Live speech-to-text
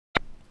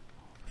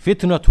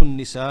Fitnatun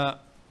nisa.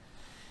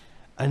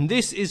 And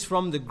this is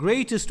from the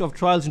greatest of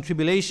trials and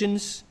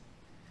tribulations,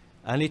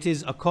 and it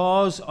is a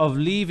cause of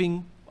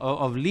leading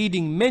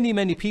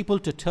many people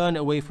to turn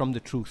away from the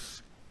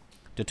truth.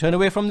 To turn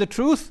away from the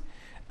truth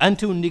and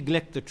to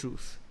neglect the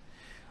truth.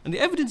 And the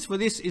evidence for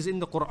this is in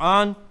the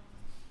Quran.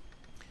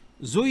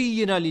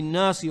 زُيِّنَ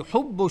لِلنَّاسِ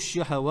حُبُّ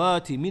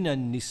الشَّهَوَاتِ مِنَ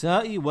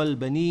النِّسَاءِ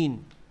وَالْبَنِينَ.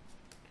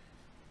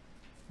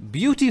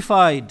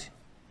 Beautified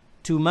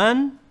to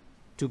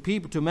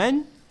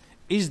men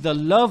is the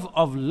love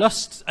of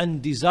lusts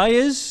and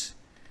desires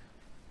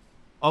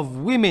of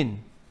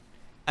women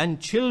and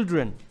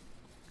children.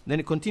 Then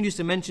it continues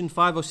to mention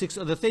 5 or 6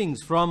 other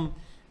things, from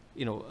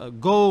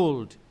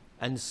gold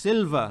and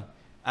silver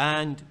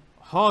and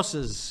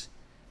horses,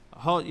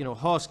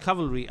 horse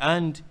cavalry,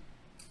 and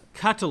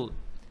cattle,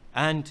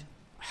 and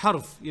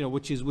harf,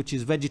 which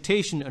is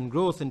vegetation and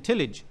growth and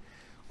tillage.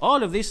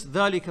 All of this,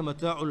 ذَلِكَ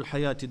مَتَاعُ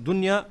الْحَيَاةِ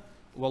الدُّنْيَا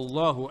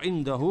وَاللَّهُ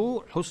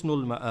عِنْدَهُ حُسْنُ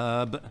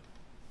الْمَآبِ.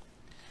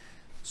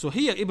 So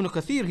here Ibn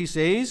Kathir, he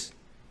says,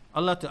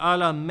 Allah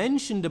Ta'ala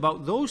mentioned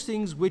about those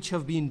things which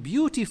have been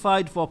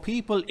beautified for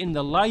people in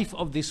the life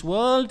of this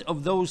world,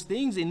 of those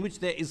things in which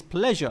there is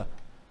pleasure,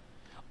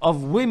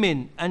 of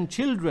women and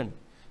children.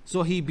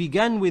 So he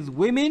began with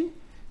women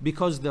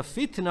because the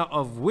fitna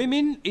of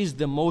women is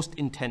the most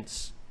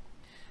intense.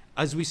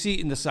 As we see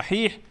in the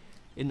Sahih,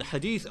 in the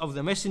hadith of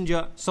the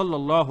Messenger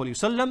sallallahu alaihi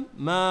wasallam,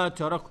 ما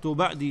تركت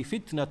بعدي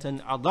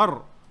فتنة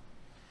أضر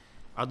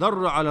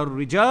على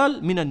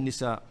الرجال من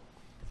النساء.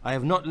 I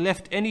have not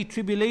left any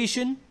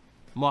tribulation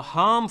more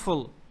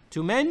harmful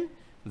to men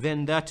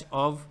than that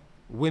of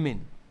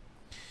women.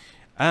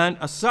 And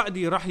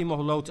As-Sa'di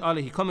rahimahullah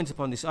ta'ala, he comments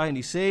upon this ayah and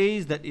he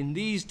says that in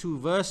these 2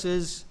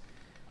 verses,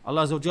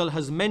 Allah Azza wa Jal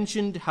has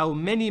mentioned how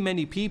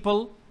many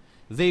people,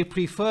 they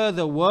prefer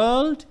the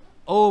world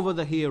over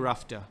the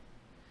hereafter.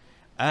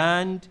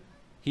 And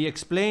he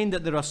explained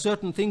that there are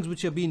certain things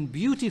which have been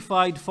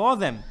beautified for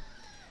them,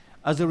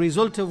 as a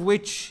result of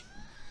which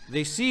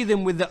they see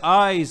them with the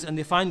eyes and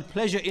they find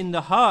pleasure in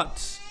the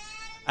hearts,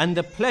 and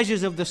the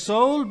pleasures of the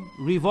soul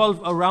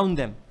revolve around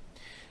them.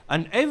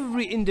 And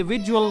every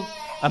individual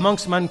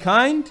amongst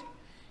mankind,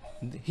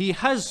 he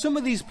has some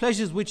of these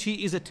pleasures which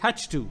he is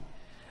attached to,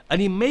 and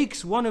he makes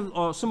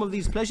some of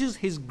these pleasures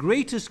his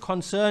greatest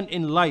concern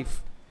in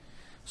life.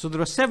 So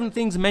there are 7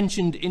 things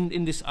mentioned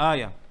in this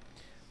ayah: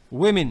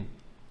 women,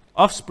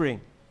 offspring,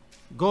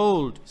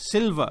 gold,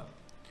 silver,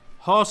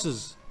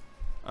 horses,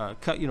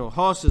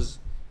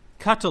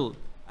 cattle,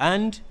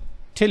 and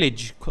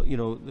tillage,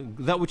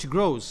 that which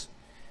grows.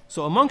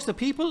 So amongst the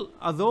people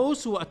are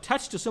those who are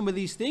attached to some of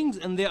these things,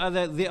 and they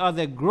are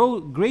their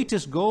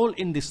greatest goal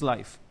in this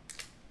life.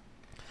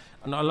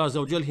 And Allah Azza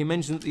wa Jal, he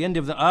mentions at the end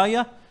of the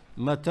ayah,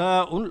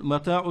 مَتَاعُ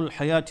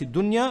الْحَيَاةِ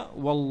الدُّنْيَا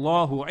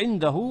وَاللَّهُ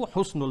عِنْدَهُ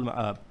حُسْنُ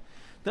الْمَآبِ.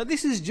 That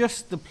this is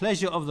just the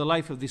pleasure of the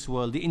life of this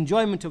world, the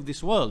enjoyment of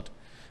this world,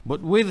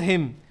 but with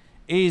him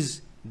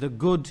is the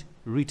good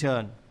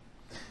return.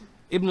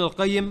 Ibn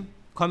al-Qayyim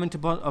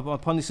commented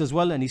upon this as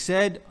well, and he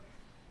said,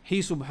 he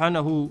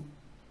subhanahu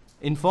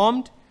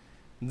informed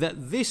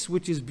that this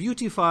which is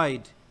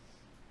beautified,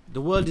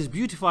 the world is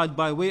beautified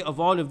by way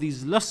of all of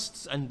these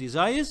lusts and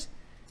desires,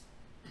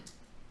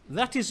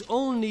 that is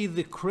only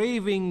the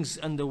cravings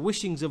and the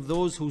wishings of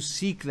those who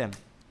seek them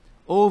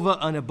over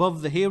and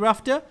above the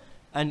hereafter,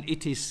 and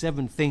it is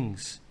 7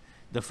 things.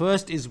 The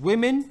first is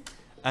women,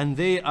 and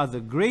they are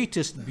the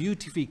greatest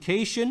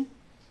beautification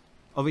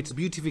of its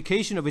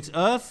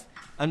earth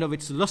and of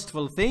its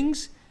lustful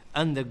things,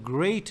 and the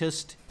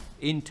greatest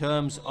in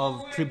terms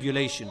of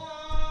tribulation.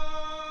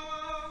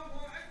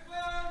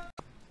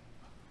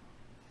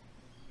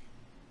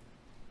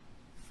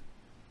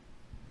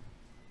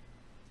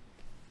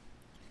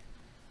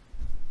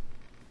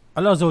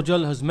 Allah Azza wa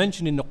Jal has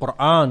mentioned in the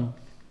Quran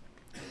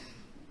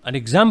an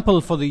example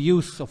for the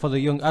youth or for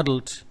the young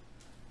adult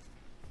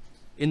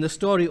in the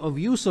story of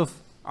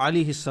Yusuf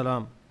alayhi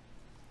salam.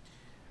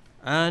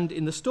 And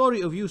in the story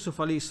of Yusuf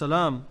alayhi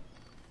salam,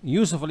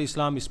 Yusuf alayhi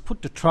salam is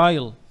put to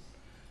trial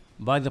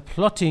by the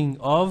plotting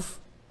of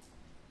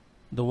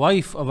the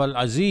wife of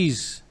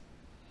Al-Aziz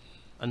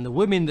and the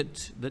women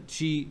that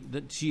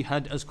she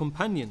had as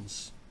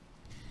companions.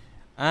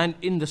 And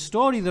in the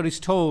story that is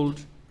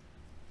told,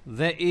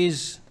 there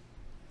is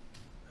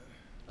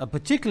a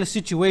particular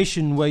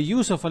situation where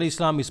Yusuf alayhi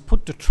salam is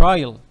put to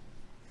trial,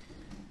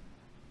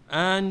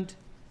 and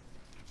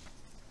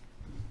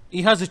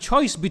he has a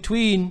choice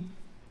between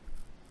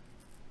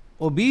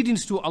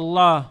obedience to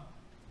Allah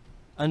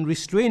and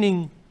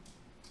restraining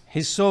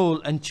his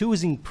soul and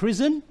choosing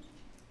prison,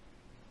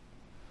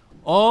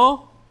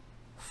 or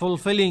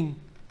fulfilling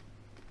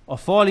or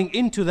falling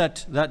into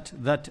that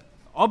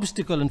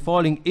obstacle and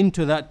falling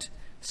into that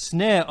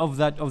snare of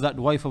that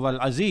wife of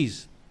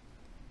Al-Aziz.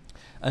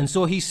 And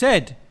so he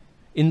said,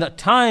 in that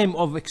time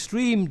of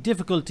extreme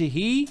difficulty,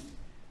 he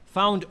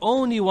found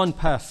only one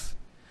path,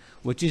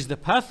 which is the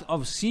path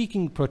of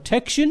seeking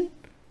protection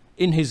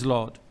in his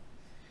Lord.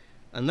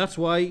 And that's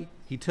why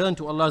he turned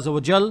to Allah Azza wa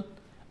Jal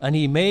and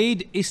he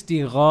made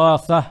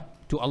istighatha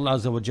to Allah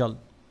Azza wa Jal.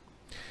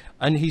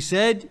 And he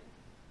said,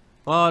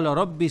 قال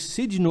رب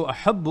السجن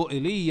أحب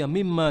إلي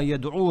مما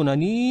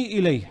يدعونني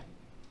إليه.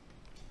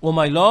 O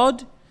my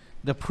Lord,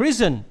 the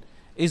prison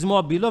is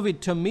more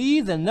beloved to me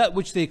than that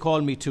which they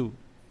call me to.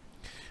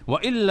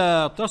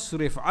 وإلا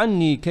تصرف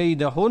عني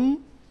كيدهن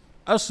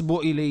أصب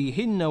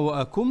إليهن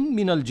وأكن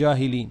من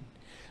الجاهلين.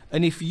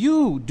 And if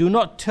you do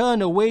not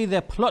turn away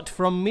their plot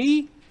from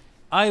me,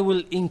 I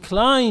will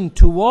incline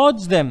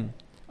towards them,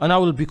 and I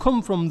will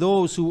become from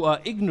those who are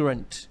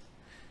ignorant.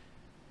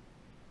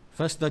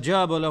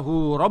 فاستجاب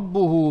له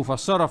ربه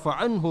فصرف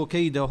عنه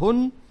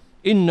كيدهن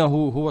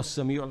إنه هو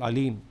السميع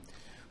العليم.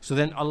 So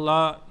then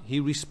Allah, He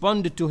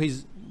responded to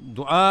his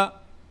dua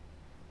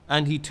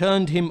and He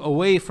turned him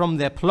away from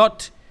their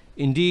plot.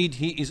 Indeed,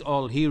 He is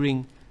all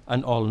hearing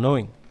and all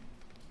knowing.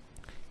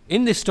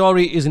 In this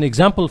story is an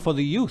example for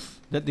the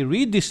youth, that they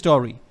read this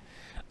story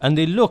and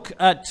they look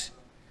at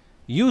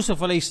Yusuf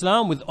alayhi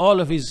salam with all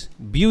of his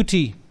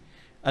beauty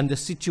and the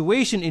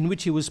situation in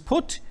which he was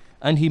put,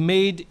 and he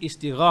made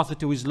istighatha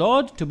to his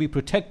Lord to be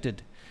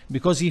protected,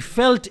 because he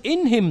felt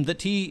in him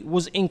that he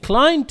was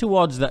inclined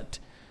towards that.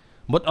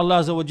 But Allah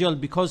Azza wa Jal,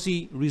 because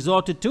he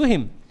resorted to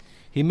him,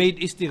 he made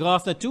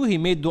istighatha to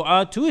him, made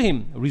dua to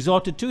him,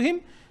 resorted to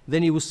him,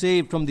 then he was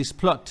saved from this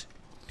plot.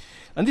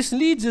 And this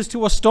leads us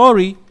to a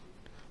story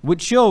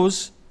which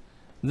shows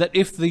that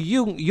if the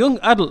young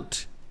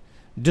adult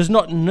does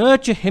not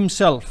nurture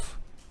himself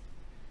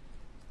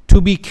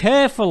to be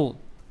careful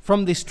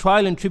from this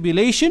trial and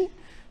tribulation,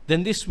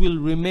 then this will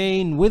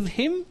remain with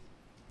him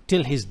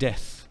till his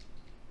death.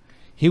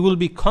 He will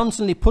be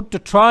constantly put to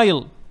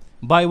trial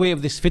by way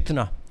of this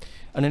fitnah.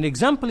 And an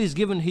example is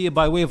given here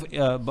by way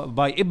of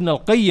by Ibn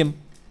al-Qayyim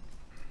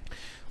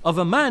of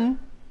a man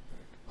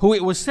who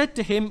it was said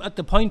to him at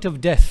the point of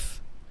death,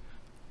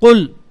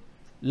 قُلْ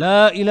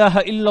لَا إِلَهَ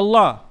إِلَّا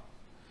اللَّهِ,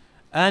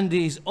 and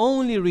his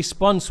only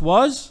response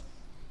was,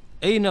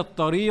 أَيْنَ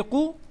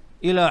الطَّرِيقُ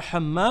إِلَى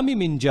حَمَّامِ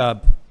مِنْ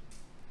جَابٍ.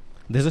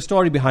 There's a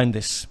story behind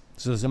this.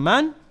 So there's a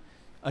man,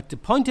 at the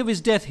point of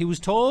his death, he was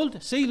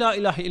told, say La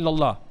ilaha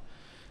illallah.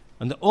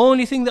 And the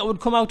only thing that would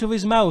come out of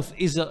his mouth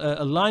is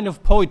a line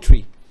of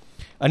poetry.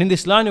 And in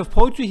this line of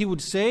poetry, he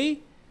would say,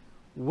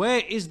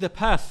 where is the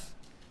path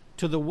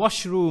to the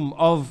washroom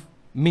of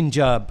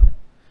Minjab?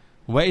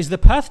 Where is the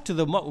path to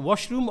the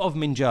washroom of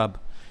Minjab?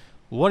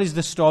 What is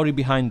the story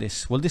behind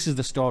this? Well, this is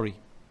the story.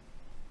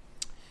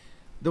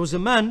 There was a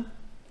man,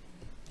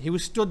 he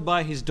was stood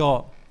by his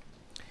door,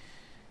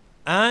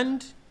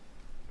 and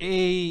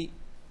a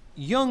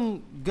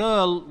young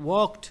girl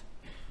walked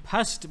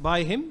past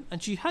by him,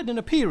 and she had an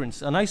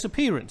appearance, a nice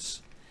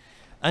appearance.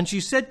 And she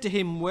said to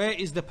him, where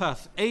is the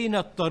path? أين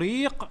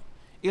الطريق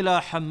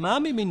إلى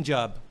حمام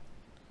منجاب?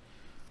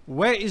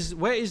 Where is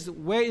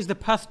the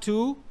path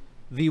to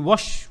the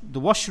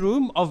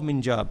washroom of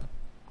Minjab?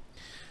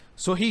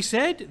 So he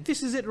said,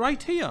 this is it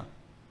right here.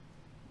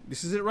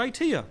 This is it right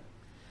here.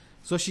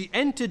 So she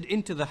entered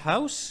into the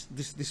house,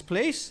 this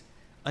place,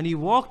 and he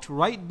walked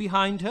right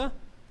behind her,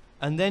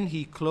 and then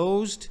he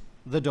closed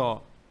the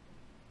door.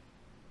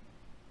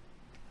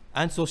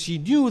 And so she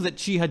knew that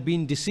she had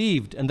been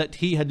deceived and that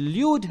he had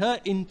lured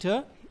her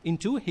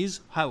into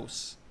his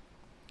house.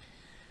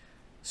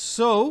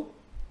 So,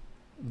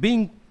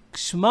 being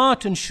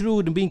smart and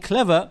shrewd and being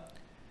clever,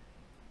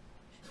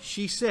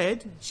 she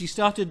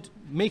started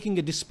making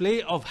a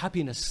display of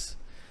happiness,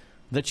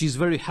 that she's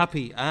very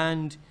happy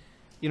and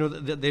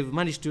that they've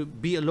managed to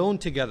be alone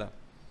together.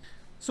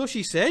 So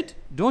she said,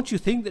 don't you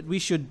think that we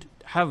should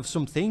have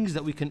some things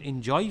that we can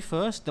enjoy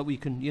first, that we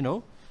can,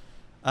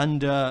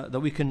 and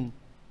that we can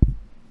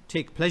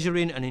take pleasure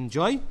in and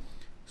enjoy?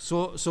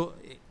 So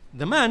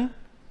the man,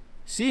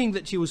 seeing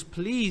that she was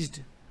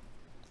pleased,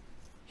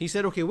 he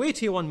said, okay, wait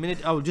here 1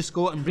 minute, I will just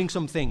go and bring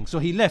some things. So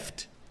he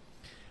left.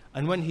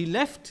 And when he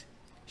left,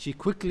 she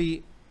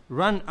quickly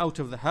ran out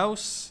of the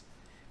house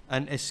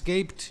and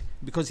escaped,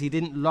 because he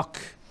didn't lock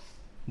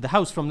the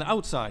house from the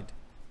outside.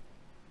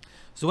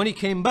 So when he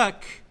came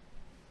back,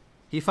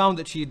 he found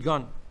that she had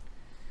gone.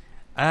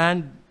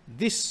 And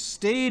this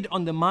stayed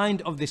on the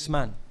mind of this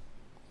man.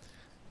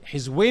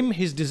 His whim,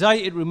 his desire,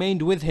 it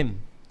remained with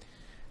him,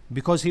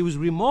 because he was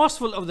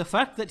remorseful of the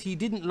fact that he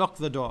didn't lock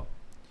the door.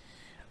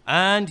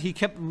 And he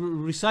kept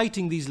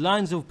reciting these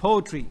lines of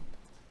poetry.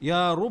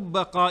 يا رب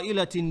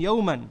قائلة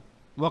يوما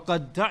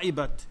وقد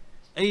تعبت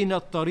أين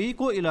الطريق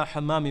إلى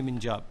حمام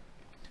منجاب.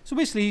 So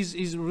basically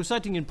he's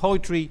reciting in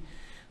poetry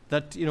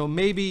that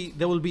maybe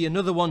there will be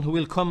another one who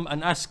will come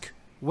and ask,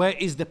 where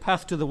is the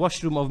path to the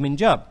washroom of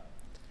Minjab?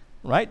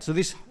 Right? So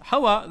this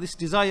hawa, this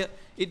desire,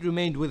 it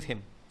remained with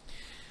him.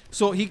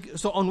 So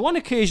on one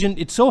occasion,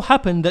 it so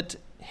happened that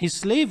his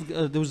slave,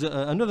 there was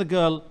another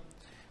girl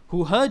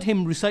who heard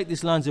him recite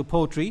these lines of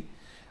poetry,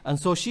 and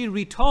so she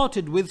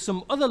retorted with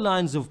some other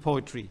lines of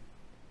poetry.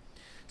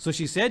 So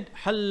she said,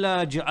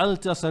 حَلَّا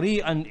جَعَلْتَ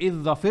صَرِيعًا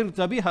إِذْ ظَفِرْتَ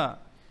بِهَا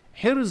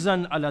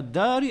حِرْزًا عَلَى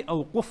الدَّارِ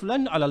أَوْ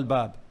قُفْلًا عَلَى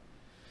الْبَابِ.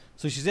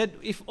 So she said,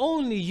 if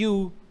only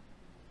you,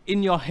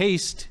 in your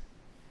haste,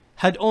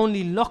 had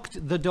only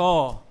locked the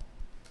door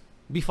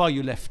before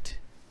you left.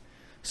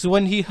 So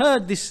when he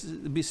heard this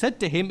be said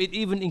to him, it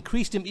even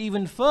increased him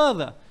even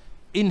further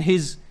in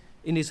his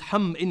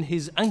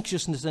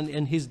anxiousness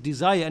and his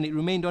desire, and it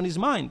remained on his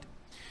mind.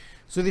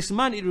 So this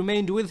man, it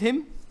remained with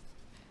him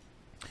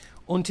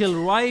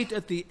until right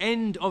at the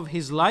end of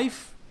his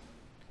life.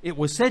 It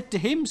was said to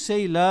him,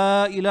 say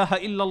La ilaha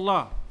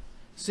illallah,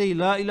 say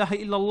La ilaha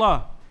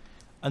illallah.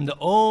 And the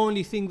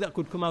only thing that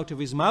could come out of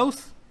his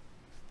mouth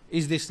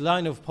is this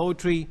line of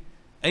poetry,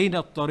 Aina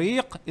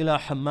at-tariq ila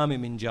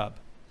hammam min jab.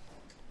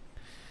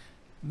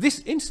 This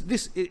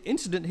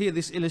incident here,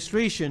 this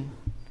illustration,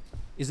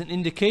 is an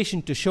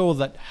indication to show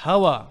that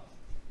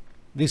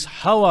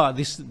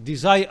this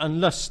desire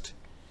and lust,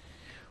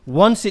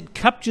 once it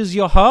captures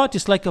your heart,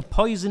 it's like a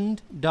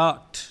poisoned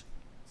dart.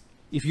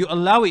 If you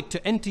allow it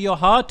to enter your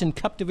heart and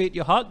captivate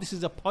your heart, this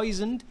is a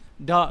poisoned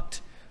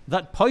dart.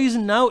 That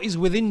poison now is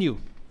within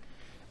you.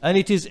 And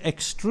it is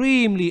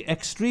extremely,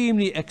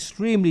 extremely,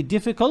 extremely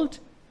difficult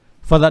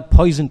for that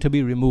poison to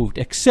be removed,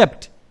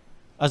 except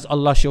as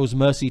Allah shows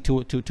mercy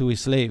to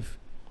his slave.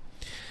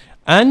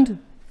 And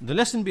the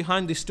lesson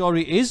behind this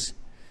story is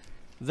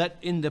that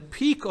in the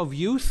peak of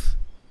youth,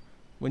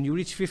 when you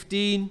reach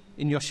 15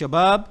 in your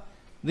shabab,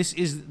 this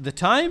is the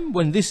time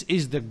when this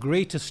is the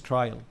greatest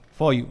trial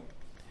for you.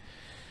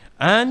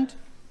 And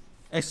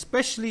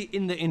especially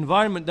in the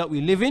environment that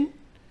we live in,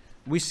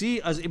 we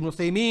see, as Ibn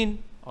Uthaymeen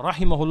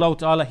rahimahullah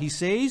ta'ala, he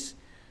says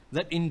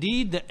that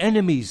indeed the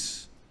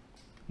enemies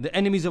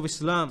of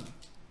Islam,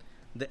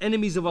 the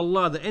enemies of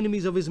Allah, the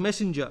enemies of His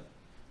Messenger,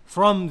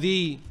 and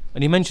he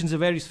mentions the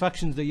various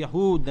factions, the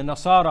Yahud, the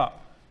Nasara,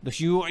 the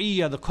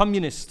Shuyu'iyya, the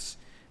communists,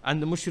 and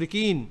the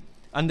Mushrikeen,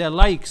 and their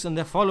likes, and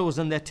their followers,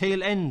 and their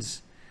tail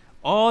ends.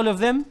 All of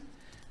them,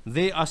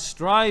 they are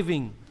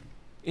striving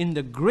in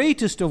the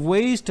greatest of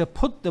ways to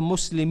put the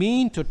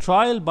Muslimin to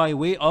trial by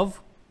way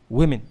of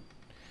women.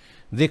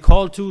 They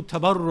call to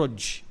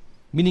tabarruj,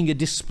 meaning a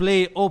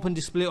display, open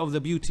display of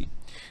the beauty.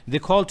 They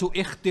call to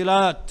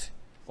ikhtilat,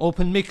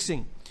 open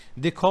mixing.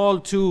 They call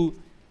to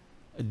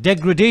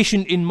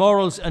degradation in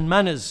morals and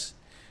manners.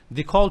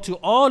 They call to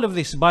all of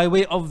this by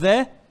way of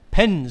their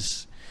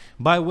pens,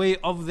 by way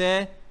of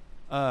their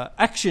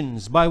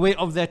actions, by way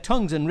of their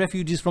tongues, and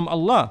refuges from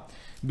Allah,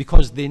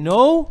 because they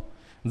know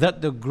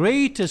that the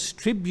greatest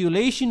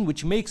tribulation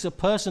which makes a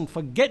person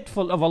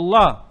forgetful of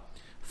Allah,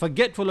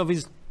 forgetful of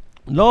his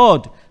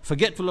Lord,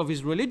 forgetful of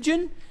his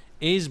religion,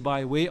 is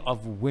by way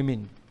of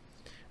women.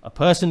 A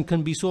person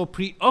can be so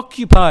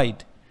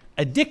preoccupied,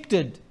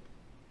 addicted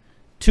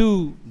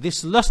to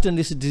this lust and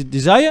this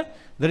desire,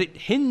 that it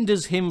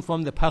hinders him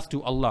from the path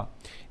to Allah,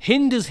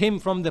 hinders him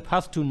from the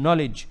path to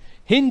knowledge,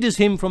 hinders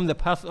him from the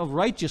path of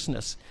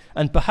righteousness.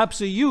 And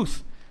perhaps a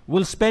youth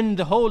will spend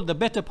the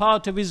better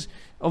part of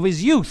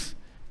his youth,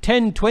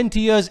 10, 20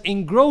 years,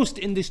 engrossed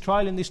in this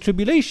trial and this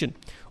tribulation,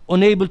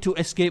 unable to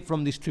escape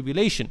from this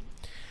tribulation.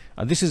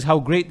 And this is how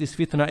great this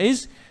fitna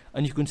is.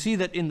 And you can see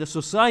that in the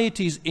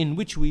societies in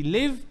which we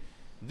live,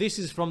 this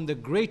is from the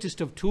greatest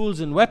of tools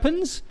and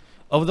weapons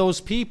of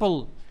those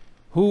people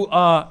who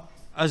are,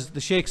 as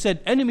the Shaykh said,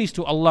 enemies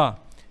to Allah,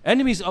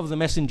 enemies of the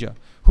Messenger,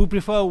 who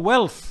prefer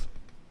wealth,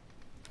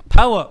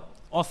 power,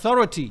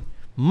 authority,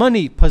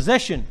 money,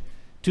 possession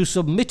to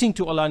submitting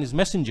to Allah and His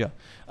Messenger.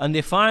 And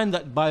they find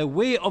that by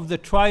way of the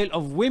trial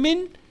of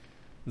women,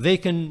 they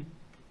can,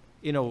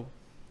 they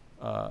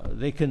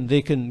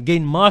can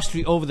gain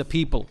mastery over the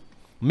people,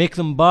 make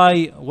them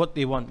buy what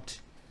they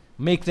want,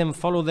 make them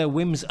follow their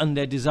whims and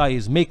their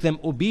desires, make them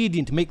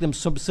obedient, make them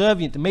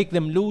subservient, make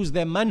them lose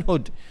their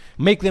manhood,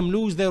 make them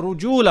lose their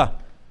rujula.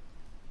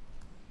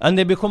 And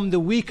they become the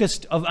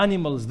weakest of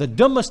animals, the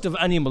dumbest of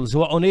animals,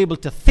 who are unable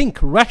to think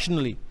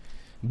rationally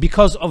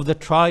because of the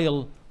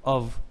trial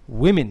of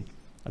women.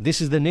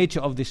 This is the nature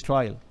of this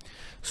trial.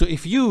 So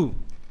if you,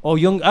 or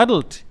young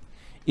adult,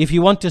 if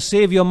you want to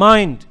save your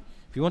mind,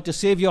 if you want to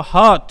save your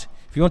heart,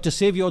 if you want to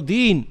save your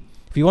deen,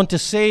 if you want to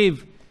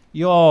save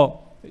your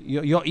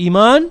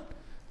iman,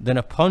 then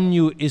upon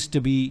you is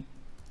to be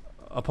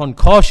upon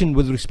caution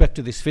with respect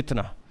to this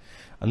fitna.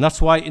 And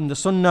that's why in the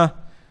sunnah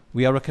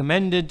we are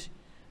recommended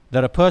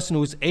that a person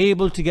who is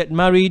able to get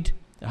married,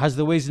 has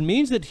the ways and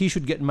means, that he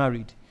should get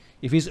married.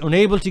 If he's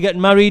unable to get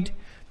married,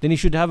 then he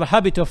should have a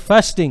habit of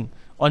fasting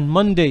on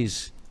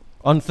Mondays,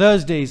 on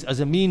Thursdays, as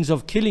a means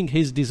of killing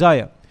his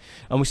desire.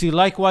 And we see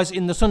likewise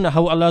in the sunnah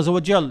how Allah Azza wa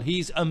Jal, He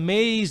is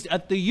amazed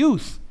at the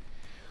youth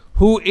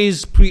who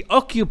is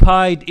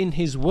preoccupied in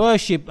his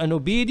worship and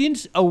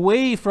obedience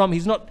away from,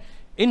 he's not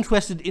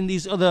interested in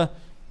these other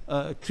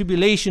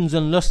tribulations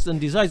and lusts and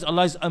desires.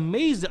 Allah is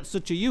amazed at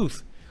such a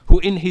youth who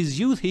in his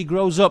youth he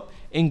grows up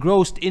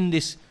engrossed in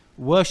this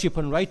worship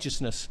and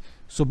righteousness.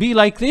 So be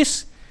like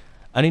this,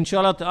 and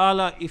inshallah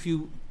ta'ala, if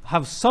you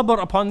have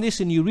sabr upon this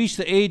and you reach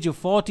the age of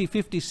 40,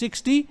 50,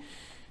 60,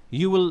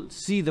 you will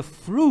see the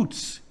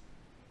fruits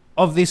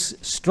of this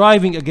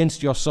striving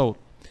against your soul.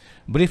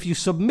 But if you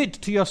submit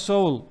to your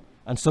soul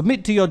and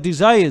submit to your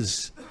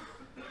desires,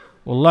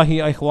 wallahi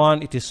ya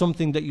ikhwan, it is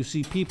something that you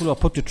see people who are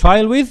put to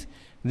trial with,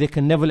 they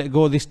can never let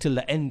go of this till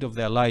the end of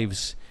their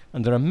lives.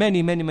 And there are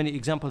many, many, many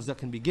examples that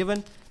can be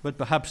given, but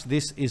perhaps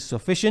this is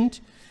sufficient.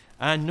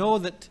 And know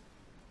that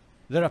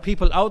there are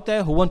people out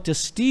there who want to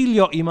steal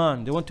your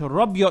iman. They want to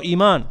rob your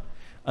iman.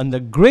 And the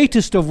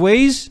greatest of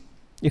ways,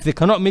 if they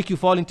cannot make you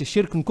fall into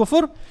shirk and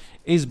kufr,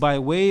 is by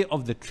way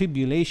of the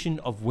tribulation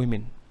of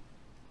women.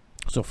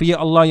 So fear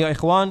Allah, ya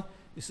ikhwan.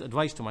 This is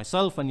advice to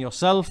myself and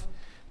yourself,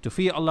 to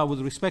fear Allah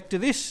with respect to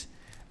this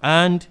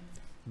and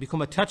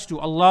become attached to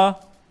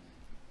Allah.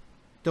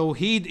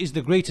 Tawheed is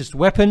the greatest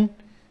weapon,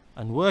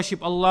 and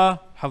worship Allah,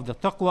 have the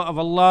taqwa of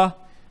Allah,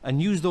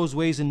 and use those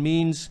ways and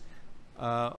means